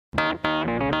Good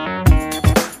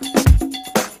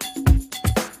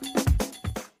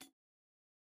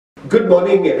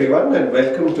morning everyone, and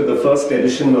welcome to the first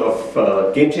edition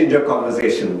of Game Changer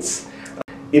Conversations.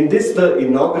 In this, the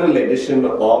inaugural edition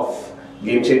of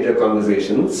Game Changer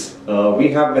Conversations, we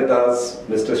have with us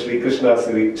Mr. Sri Krishna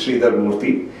Sridhar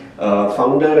Murthy,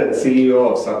 founder and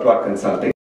CEO of Sattva Consulting.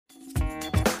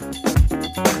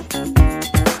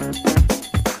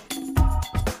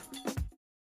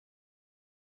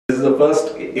 This is the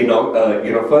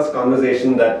first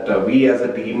conversation that we as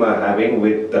a team are having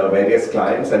with various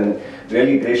clients, and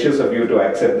really gracious of you to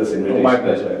accept this invitation. My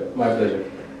pleasure. My pleasure.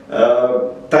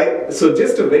 So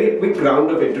just a very quick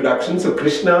round of introduction. So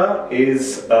Krishna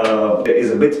is a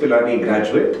BITS Pilani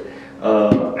graduate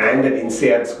and an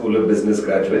INSEAD School of Business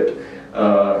graduate.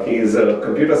 He is a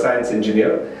computer science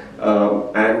engineer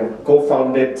and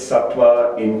co-founded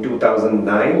Sattva in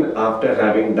 2009 after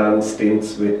having done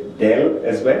stints with Dell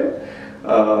as well.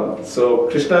 So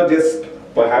Krishna, just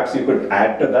perhaps you could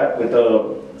add to that with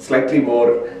a slightly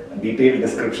more detailed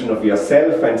description of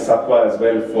yourself and Sattva as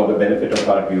well for the benefit of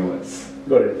our viewers.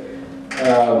 Got it.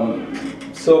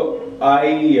 So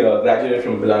I graduated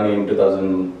from Pilani in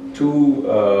 2002,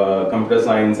 computer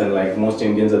science, and like most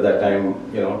Indians at that time,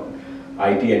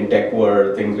 IT and tech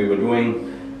were things we were doing.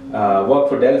 Worked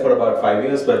for Dell for about 5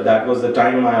 years, but that was the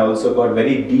time I also got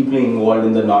very deeply involved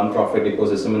in the non-profit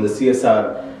ecosystem, in the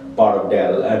CSR part of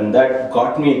Dell, and that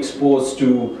got me exposed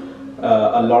to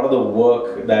a lot of the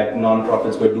work that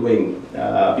non-profits were doing.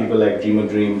 People like Dream a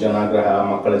Dream, Janagraha,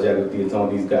 Makkala Jagriti, and some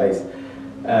of these guys.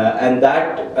 And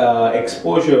that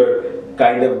exposure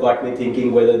kind of got me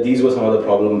thinking whether these were some of the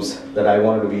problems that I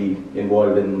wanted to be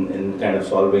involved in kind of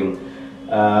solving.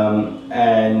 From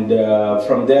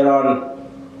there on,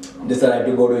 decided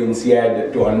to go to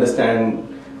INSEAD to understand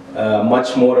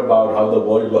much more about how the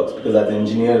world works, because as an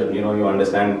engineer, you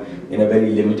understand in a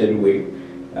very limited way.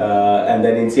 And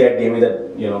then INSEAD gave me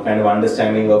that kind of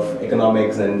understanding of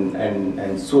economics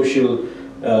and social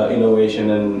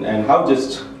innovation and how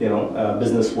just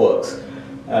business works.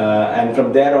 And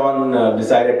from there on,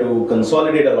 decided to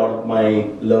consolidate a lot of my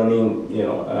learning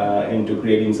into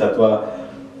creating Sattva.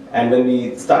 And when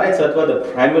we started Sattva, the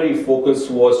primary focus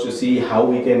was to see how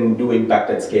we can do impact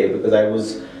at scale,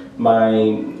 because my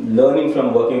learning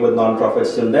from working with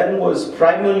non-profits till then was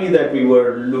primarily that we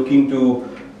were looking to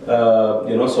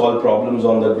solve problems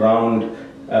on the ground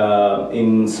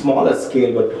in smaller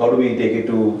scale, but how do we take it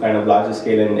to kind of larger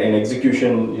scale, and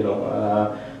execution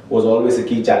was always a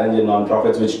key challenge in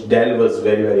non-profits, which Dell was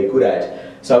very, very good at.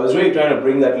 So I was really trying to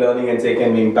bring that learning and say,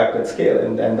 can we impact at scale?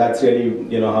 And that's really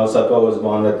how Sattva was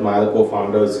born with my other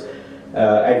co-founders.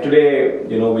 And today,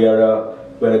 we're a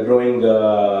growing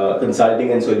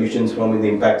consulting and solutions firm in the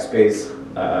impact space,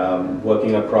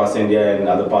 working across India and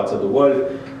other parts of the world,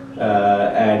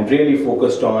 and really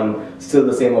focused on still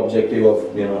the same objective of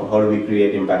how do we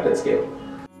create impact at scale.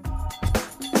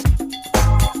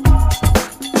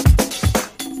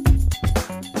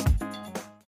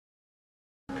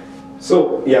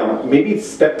 So yeah, maybe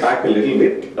step back a little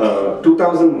bit.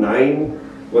 2009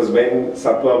 was when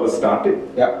Sattva was started.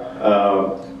 Yeah.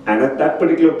 And at that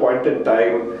particular point in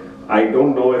time, I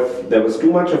don't know if there was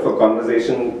too much of a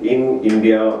conversation in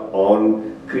India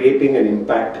on creating an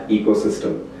impact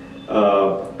ecosystem.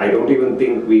 I don't even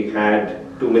think we had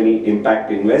too many impact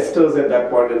investors at that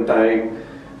point in time.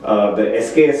 The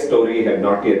SKS story had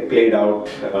not yet played out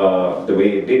the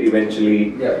way it did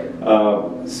eventually. Yeah.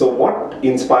 So what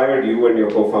inspired you and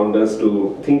your co-founders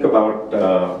to think about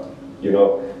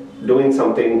doing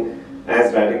something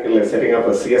as radical as setting up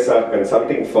a CSR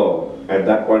consulting firm at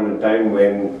that point in time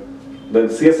when the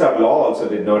CSR law also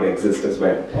did not exist as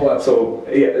well? Oh, so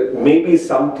yeah, maybe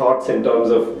some thoughts in terms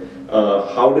of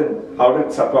how did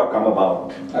Sattva come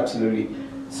about? Absolutely.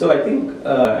 So I think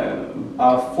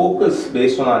our focus,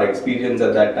 based on our experience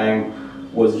at that time,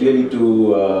 was really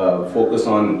to focus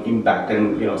on impact,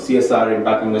 and CSR,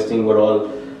 impact investing were all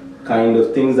kind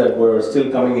of things that were still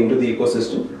coming into the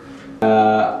ecosystem.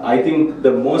 I think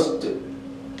the most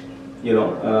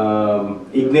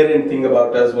ignorant thing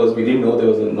about us was we didn't know there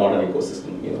was not an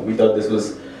ecosystem. We thought this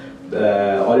was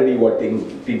already what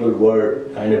people were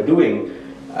kind of doing.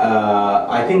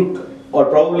 I think, or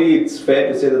probably it's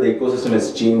fair to say that the ecosystem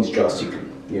has changed drastically.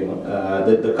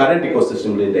 The current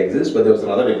ecosystem didn't exist, but there was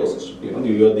another ecosystem.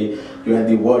 You had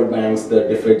the World Banks, the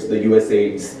DFIDs, the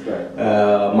USAIDs,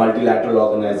 right. Multilateral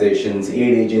organizations,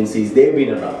 aid agencies. They've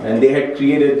been around, and they had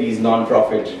created these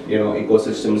non-profit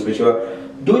ecosystems which were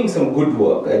doing some good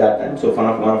work at that time. So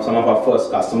some of our first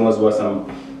customers were some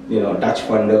Dutch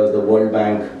funders, the World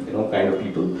Bank, kind of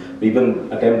people. We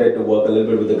even attempted to work a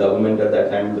little bit with the government at that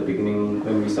time, in the beginning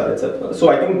when we started Sattva. So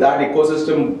I think that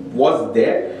ecosystem was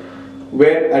there,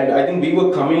 and I think we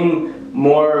were coming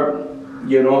more,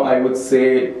 I would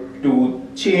say, to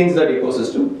change that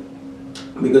ecosystem,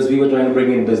 because we were trying to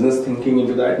bring in business thinking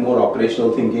into that, more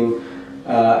operational thinking,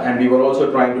 and we were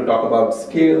also trying to talk about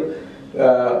scale,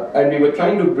 and we were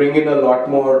trying to bring in a lot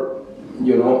more,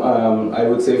 I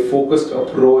would say, focused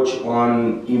approach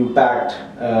on impact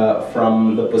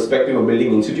from the perspective of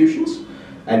building institutions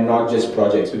and not just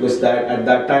projects, because that at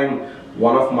that time,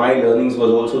 one of my learnings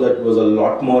was also that it was a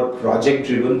lot more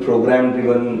project-driven,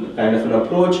 program-driven kind of an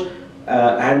approach,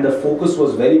 and the focus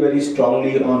was very, very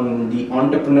strongly on the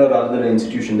entrepreneur rather than an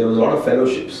institution. There was a lot of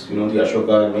fellowships, the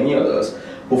Ashoka and many others,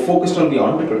 who focused on the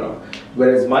entrepreneur.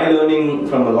 Whereas my learning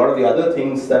from a lot of the other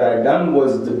things that I had done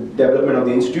was the development of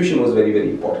the institution was very, very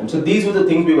important. So these were the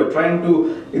things we were trying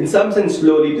to, in some sense,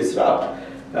 slowly disrupt.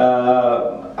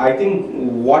 I think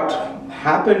what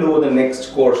happened over the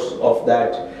next course of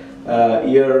that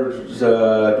years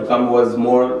to come was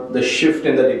more the shift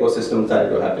in that ecosystem started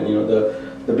to happen.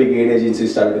 The big aid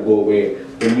agencies started to go away.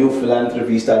 The new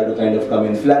philanthropy started to kind of come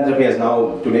in. Philanthropy has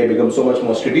now today become so much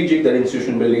more strategic that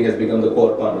institution building has become the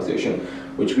core conversation,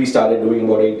 which we started doing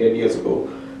about 8-10 years ago.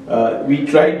 We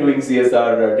tried doing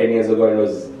CSR 10 years ago and it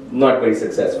was not very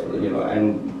successful,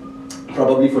 and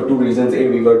probably for two reasons. A,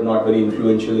 we were not very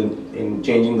influential in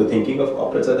changing the thinking of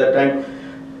corporates at that time.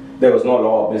 There was no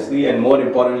law, obviously, and more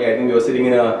importantly, I think we were sitting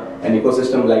in an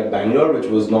ecosystem like Bangalore, which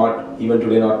was not, even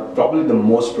today, not probably the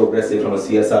most progressive from a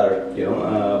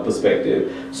CSR,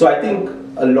 perspective. So I think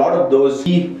a lot of those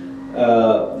we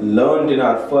learned in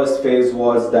our first phase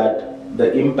was that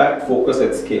the impact focus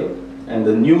at scale and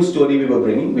the new story we were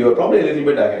bringing, we were probably a little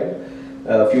bit ahead,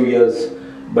 a few years,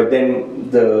 but then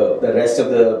the rest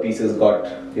of the pieces got,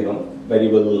 very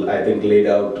well, I think, laid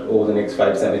out over the next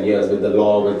 5-7 years with the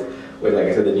law, with, like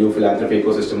I said, the new philanthropy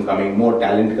ecosystem coming, more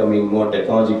talent coming, more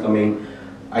technology coming.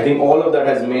 I think all of that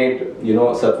has made,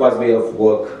 Sattva's way of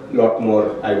work a lot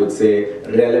more, I would say,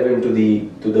 relevant to the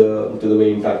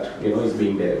way impact, is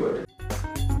being delivered.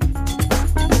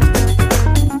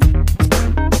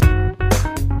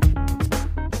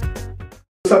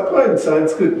 Sattva in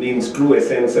Sanskrit means true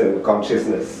essence and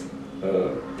consciousness.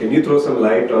 Can you throw some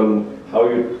light on how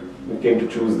you came to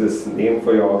choose this name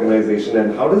for your organization,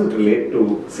 and how does it relate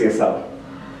to CSR?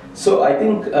 So I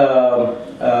think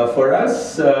for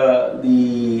us,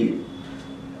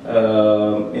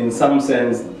 in some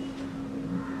sense,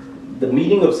 the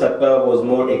meaning of Sattva was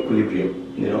more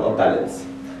equilibrium, a balance.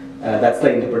 That's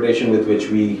the interpretation with which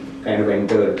we kind of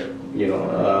entered,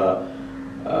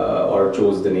 or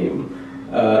chose the name.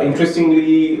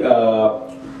 Interestingly,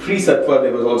 pre-Sattva,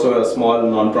 there was also a small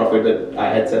non-profit that I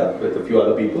had set up with a few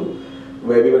other people,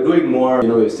 where we were doing more, we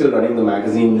were still running the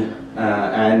magazine,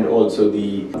 and also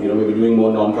we were doing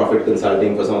more non-profit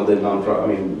consulting for some of the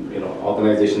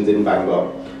organizations in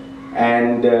Bangalore.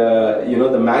 And,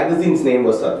 the magazine's name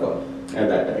was Sattva at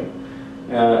that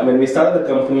time. When we started the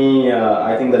company,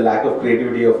 I think the lack of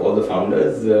creativity of all the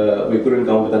founders, we couldn't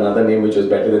come up with another name which was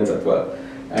better than Sattva.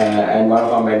 And one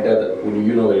of our mentors, who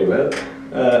you know very well,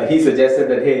 he suggested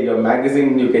that, hey, your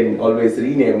magazine you can always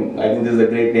rename. I think this is a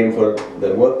great name for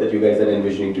the work that you guys are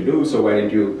envisioning to do, so why don't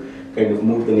you kind of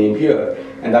move the name here?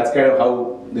 And that's kind of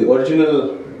how the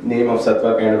original name of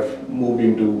Sattva kind of moved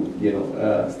into,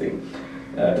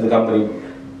 to the company.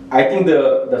 I think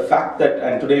the fact that,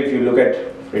 and today if you look at,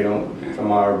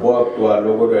 from our work to our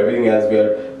logo to everything else, we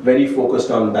are very focused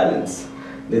on balance.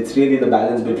 It's really the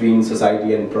balance between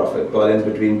society and profit, balance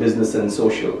between business and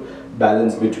social,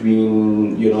 balance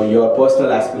between your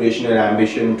personal aspiration and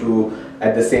ambition to,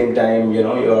 at the same time,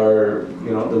 your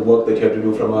the work that you have to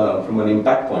do from an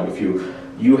impact point of view.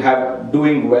 You have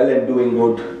doing well and doing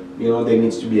good. There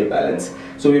needs to be a balance.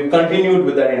 So we've continued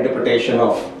with that interpretation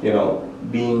of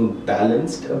being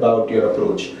balanced about your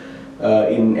approach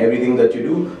in everything that you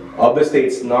do. Obviously,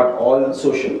 it's not all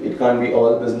social. It can't be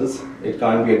all business. It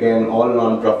can't be, again, all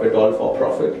non-profit, all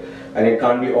for-profit, and it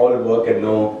can't be all work and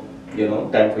no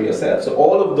time for yourself. So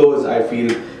all of those, I feel,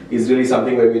 is really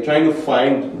something where we're trying to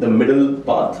find the middle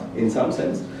path in some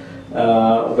sense,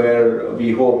 where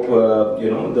we hope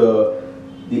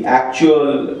the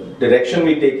actual direction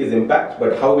we take is impact,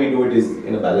 but how we do it is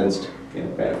in a balanced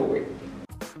kind of a way.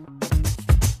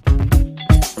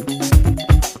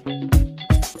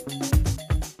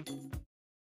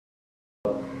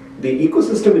 The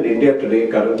ecosystem in India today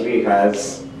currently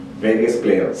has various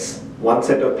players. One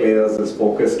set of players is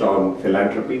focused on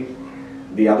philanthropy.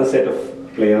 The other set of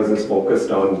players is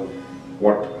focused on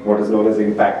what is known as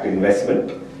impact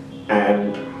investment.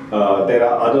 And there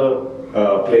are other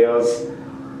players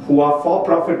who are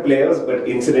for-profit players but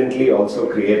incidentally also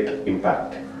create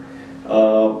impact.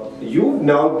 You've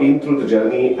now been through the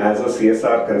journey as a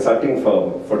CSR consulting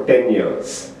firm for 10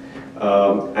 years.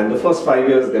 And the first 5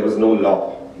 years there was no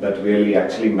law that really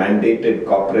actually mandated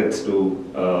corporates to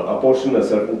apportion a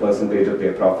certain percentage of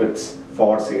their profits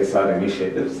for CSR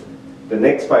initiatives. The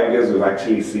next 5 years we've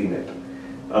actually seen it.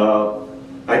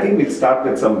 I think we'll start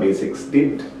with some basics.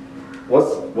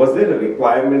 Was there a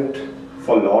requirement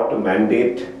for law to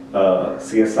mandate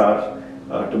CSR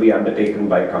to be undertaken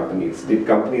by companies? Did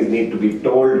companies need to be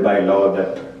told by law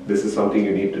that this is something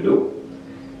you need to do?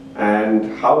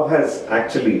 And how has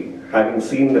actually, having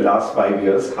seen the last 5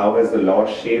 years, how has the law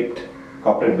shaped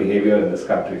corporate behavior in this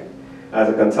country? As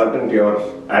a consultant, you're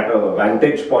at a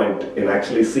vantage point in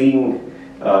actually seeing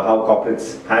how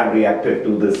corporates have reacted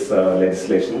to this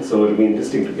legislation. So it'll be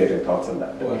interesting to get your thoughts on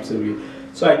that. Oh, absolutely.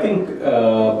 So I think,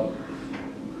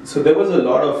 so there was a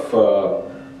lot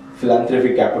of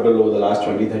philanthropic capital over the last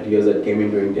 20-30 years that came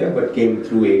into India, but came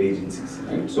through aid agencies,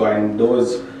 right? So, and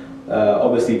those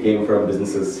obviously came from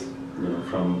businesses, you know,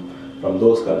 from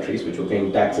those countries, which were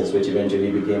paying taxes, which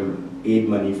eventually became aid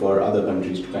money for other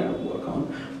countries to kind of work on.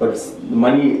 But the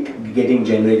money getting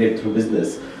generated through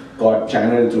business got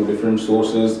channeled through different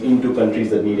sources into countries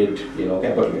that needed, you know,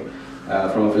 capital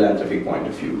from a philanthropic point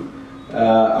of view.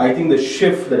 I think the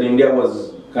shift that India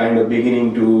was kind of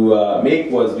beginning to make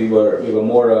was we were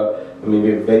more, I mean,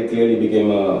 we very clearly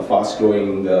became a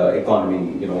fast-growing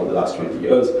economy, you know, over the last 20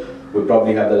 years. We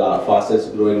probably have the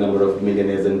fastest growing number of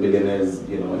millionaires and billionaires,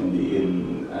 you know,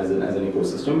 as an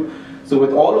ecosystem. So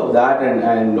with all of that,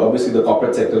 and obviously the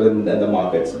corporate sector and the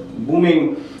markets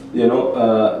booming, you know,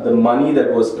 the money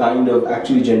that was kind of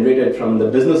actually generated from the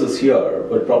businesses here,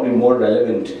 but probably more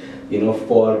relevant, you know,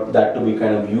 for that to be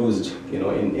kind of used, you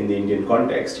know, in the Indian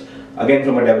context. Again,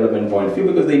 from a development point of view,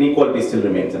 because the inequality still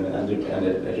remains, and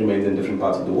it remains in different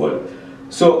parts of the world.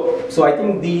 So I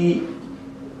think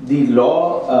the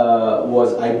law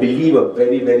was, I believe, a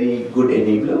very, very good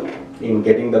enabler in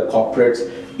getting the corporates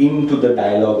into the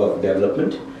dialogue of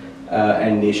development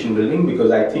and nation building,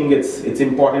 because I think it's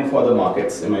important for the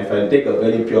markets. And if I take a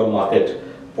very pure market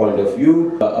point of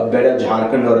view, a better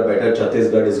Jharkhand or a better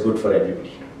Chhattisgarh is good for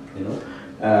everybody, you know.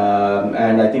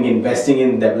 And I think investing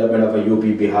in development of a UP,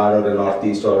 Bihar, or the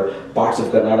Northeast, or parts of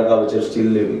Karnataka which are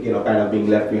still, you know, kind of being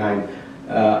left behind,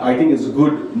 I think is a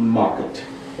good market,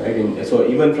 right? And so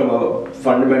even from a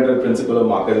fundamental principle of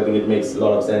market, I think it makes a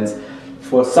lot of sense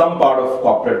for some part of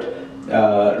corporate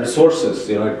resources.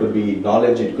 You know, it could be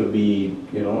knowledge, it could be,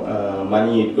 you know,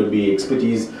 money, it could be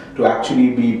expertise to actually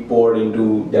be poured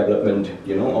into development,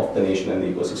 you know, of the nation and the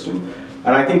ecosystem.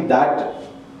 And I think that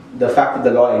the fact that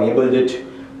the law enabled it,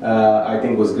 I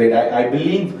think was great. I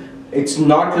believe it's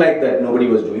not like that nobody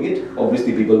was doing it.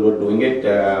 Obviously people were doing it,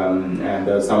 and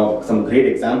there are some great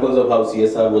examples of how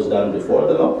CSR was done before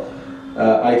the law.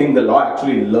 I think the law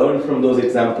actually learned from those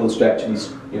examples to actually,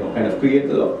 you know, kind of create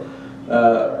the law.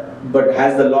 But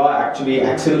has the law actually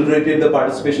accelerated the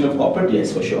participation of corporate?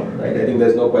 Yes, for sure, right? I think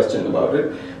there's no question about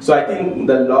it. So I think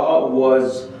the law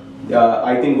was,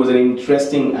 was an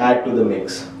interesting add to the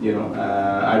mix. You know,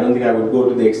 I don't think I would go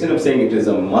to the extent of saying it is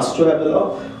a must to have the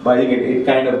law, but I think it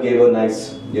kind of gave a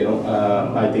nice, you know,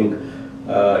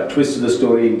 twist to the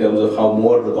story in terms of how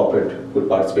more the corporate could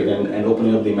participate and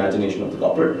opening up the imagination of the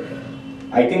corporate.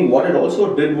 I think what it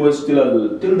also did was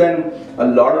till then a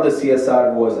lot of the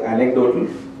CSR was anecdotal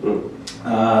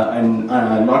and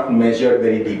not measured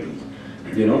very deeply.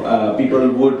 You know, people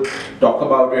would talk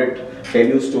about it, tell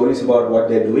you stories about what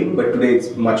they're doing, but today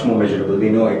it's much more measurable. We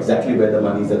know exactly where the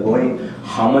monies are going,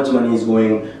 how much money is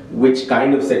going, which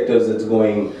kind of sectors it's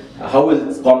going, how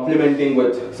is it complementing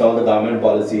with some of the government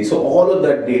policies. So all of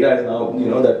that data is now, you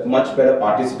know, that much better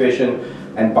participation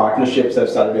and partnerships have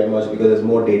started to emerge because there's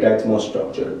more data, it's more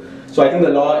structured. So I think the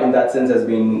law in that sense has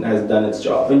done its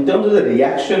job. In terms of the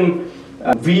reaction,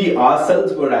 we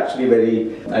ourselves were actually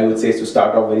very, I would say, to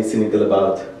start off, very cynical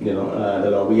about, you know,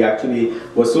 the law. We actually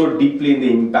were so deeply in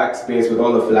the impact space with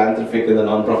all the philanthropic and the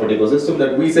non-profit ecosystem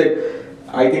that we said,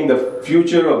 I think the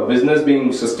future of business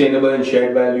being sustainable and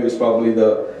shared value is probably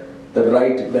the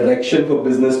right direction for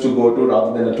business to go to,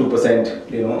 rather than a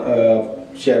 2%, you know,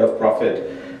 share of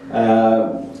profit.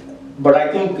 But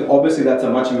I think obviously that's a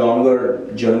much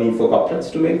longer journey for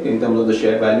corporates to make in terms of the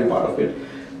shared value part of it.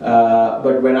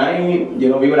 But when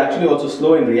we were actually also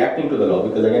slow in reacting to the law,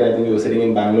 because again, I think we were sitting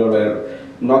in Bangalore where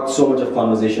not so much of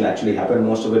conversation actually happened.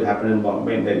 Most of it happened in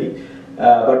Bombay and Delhi.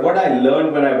 But what I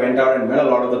learned when I went out and met a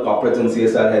lot of the corporates and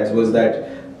CSR heads was that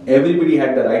everybody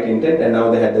had the right intent and now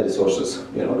they had the resources,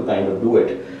 you know, to kind of do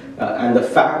it. And the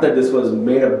fact that this was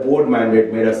made a board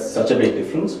mandate made us such a big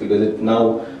difference, because it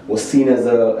now was seen as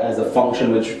a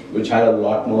function which had a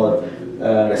lot more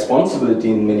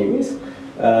responsibility in many ways.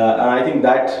 And I think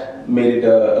that made it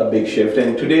a big shift.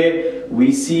 And today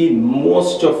we see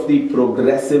most of the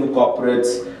progressive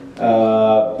corporates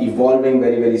evolving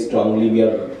very, very strongly. We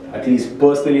are, at least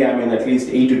personally, I'm in at least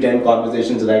 8 to 10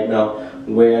 conversations right now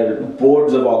where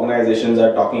boards of organizations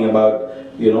are talking about,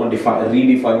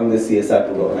 redefining the CSR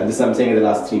to role. And this I'm saying in the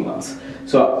last 3 months.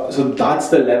 So that's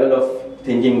the level of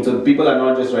thinking. So people are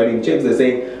not just writing checks, they're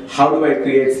saying, how do I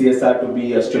create CSR to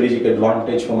be a strategic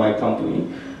advantage for my company?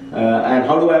 And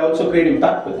how do I also create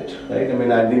impact with it, right? I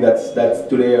mean, I think that's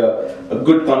today a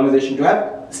good conversation to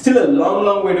have. Still a long,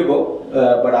 long way to go,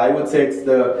 but I would say it's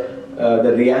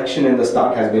the reaction and the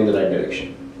start has been the right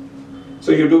direction.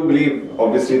 So you do believe,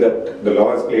 obviously, that the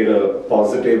law has played a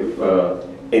positive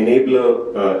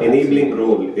enabling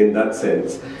role in that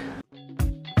sense.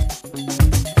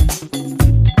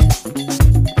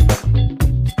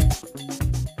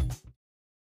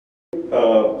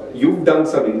 You've done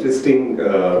some interesting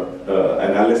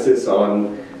analysis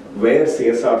on where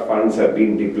CSR funds have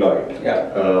been deployed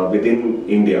within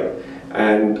India.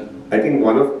 And I think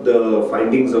one of the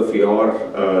findings of your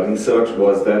research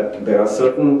was that there are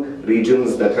certain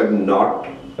regions that have not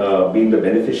been the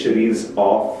beneficiaries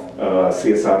of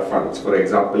CSR funds. For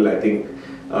example, I think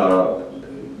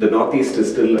the Northeast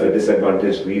is still a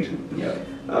disadvantaged region.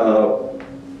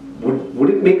 Would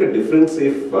it make a difference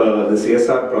if the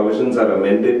CSR provisions are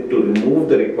amended to remove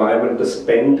the requirement to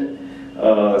spend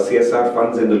CSR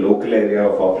funds in the local area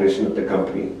of operation of the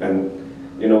company? And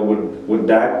would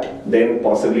that then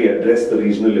possibly address the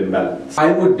regional imbalance?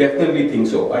 I would definitely think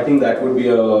so. I think that would be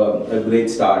a great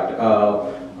start.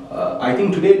 I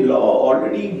think today law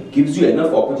already gives you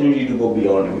enough opportunity to go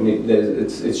beyond. I mean,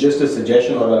 it's just a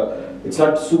suggestion, or it's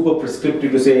not super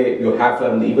prescriptive to say you have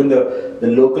to. And even the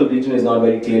local region is not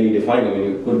very clearly defined. I mean,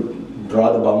 you could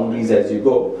draw the boundaries as you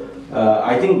go.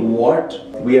 I think what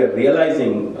we are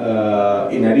realizing,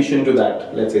 in addition to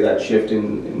that, let's say that shift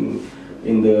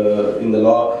in the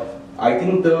law, I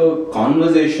think the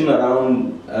conversation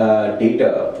around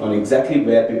data on exactly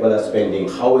where people are spending,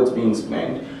 how it's being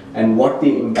spent, and what the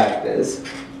impact is,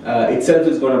 itself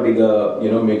is going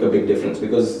to make a big difference.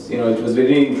 Because it was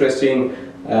very interesting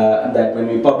that when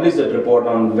we published that report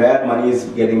on where money is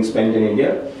getting spent in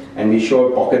India, and we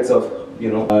showed pockets of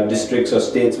districts or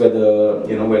states where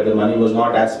the money was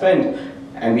not as spent,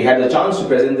 and we had the chance to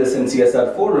present this in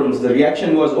CSR forums, the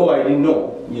reaction was, oh, I didn't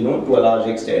know, to a large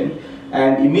extent.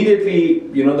 And immediately,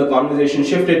 the conversation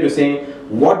shifted to saying,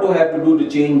 what do I have to do to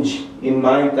change in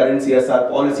my current CSR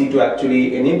policy to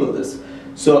actually enable this?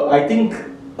 So I think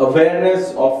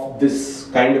awareness of this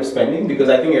kind of spending, because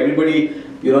I think everybody,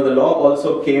 the law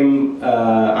also came,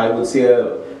 I would say,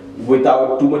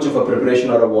 without too much of a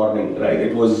preparation or a warning, right?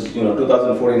 It was,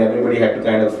 2014, everybody had to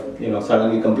kind of,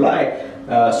 suddenly comply.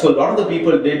 So a lot of the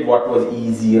people did what was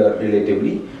easier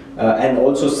relatively, and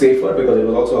also safer, because it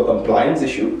was also a compliance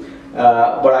issue.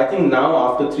 But I think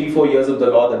now, after 3-4 years of the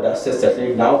law, the dust has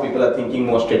settled. Now people are thinking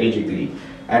more strategically.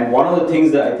 And one of the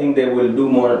things that I think they will do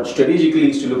more strategically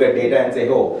is to look at data and say,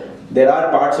 oh, there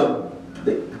are parts of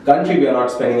the country we are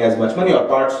not spending as much money, or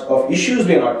parts of issues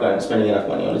we are not spending enough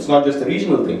money on. It's not just a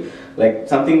regional thing. Like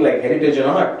something like heritage and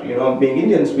art, being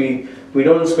Indians, we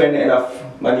don't spend enough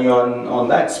money on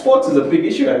that. Sports is a big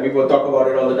issue, and people talk about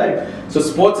it all the time. So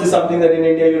sports is something that in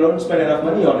India you don't spend enough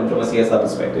money on from a CSR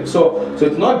perspective. So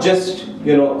it's not just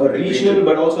a regional,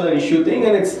 but also an issue thing,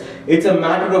 and it's a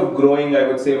matter of growing, I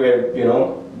would say, where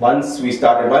once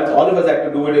all of us had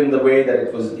to do it in the way that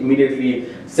it was immediately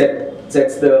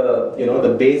sets the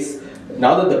the base.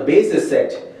 Now that the base is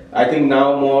set, I think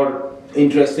now more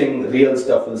interesting real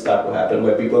stuff will start to happen,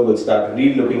 where people will start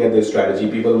re-looking at their strategy,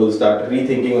 people will start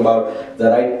rethinking about the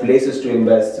right places to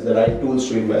invest, the right tools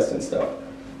to invest in stuff.